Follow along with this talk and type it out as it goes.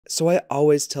So I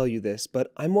always tell you this,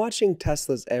 but I'm watching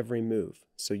Tesla's every move,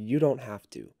 so you don't have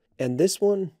to. And this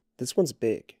one's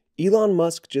big. Elon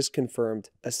Musk just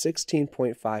confirmed a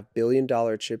 $16.5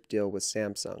 billion chip deal with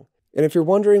Samsung. And if you're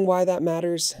wondering why that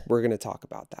matters, we're going to talk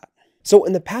about that. So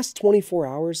in the past 24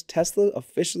 hours, Tesla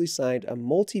officially signed a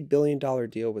multi-billion-dollar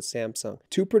deal with Samsung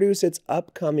to produce its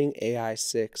upcoming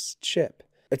AI6 chip.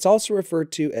 It's also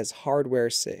referred to as Hardware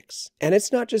 6. And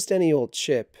it's not just any old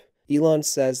chip. Elon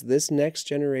says this next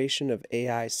generation of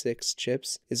AI6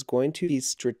 chips is going to be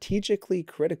strategically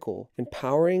critical in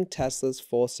powering Tesla's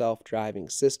full self-driving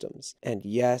systems. And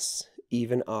yes,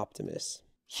 even Optimus.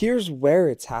 Here's where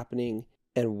it's happening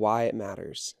and why it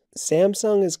matters.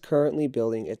 Samsung is currently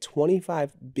building a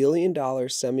 $25 billion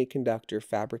semiconductor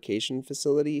fabrication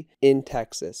facility in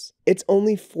Texas. It's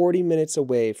only 40 minutes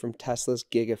away from Tesla's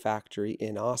Gigafactory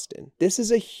in Austin. This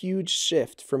is a huge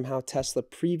shift from how Tesla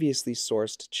previously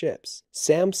sourced chips.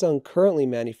 Samsung currently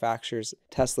manufactures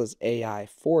Tesla's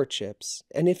AI4 chips,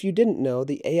 and if you didn't know,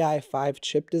 the AI5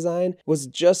 chip design was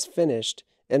just finished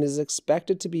and is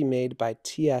expected to be made by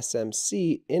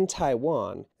TSMC in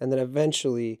Taiwan, and then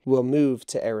eventually will move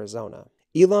to Arizona.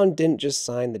 Elon didn't just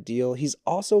sign the deal, he's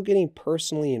also getting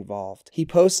personally involved. He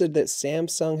posted that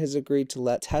Samsung has agreed to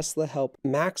let Tesla help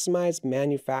maximize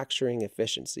manufacturing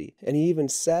efficiency, and he even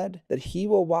said that he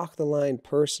will walk the line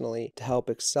personally to help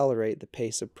accelerate the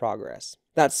pace of progress.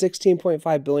 That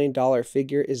 $16.5 billion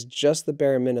figure is just the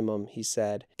bare minimum, he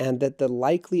said, and that the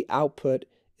likely output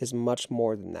is much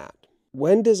more than that.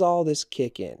 When does all this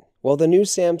kick in? Well, the new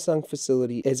Samsung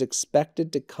facility is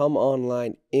expected to come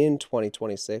online in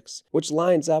 2026, which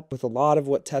lines up with a lot of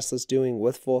what Tesla's doing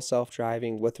with full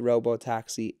self-driving, with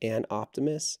robotaxi, and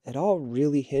Optimus. It all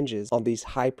really hinges on these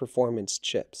high-performance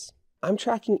chips. I'm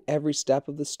tracking every step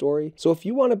of the story, so if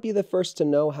you want to be the first to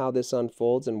know how this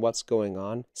unfolds and what's going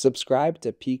on, subscribe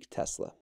to Peak Tesla.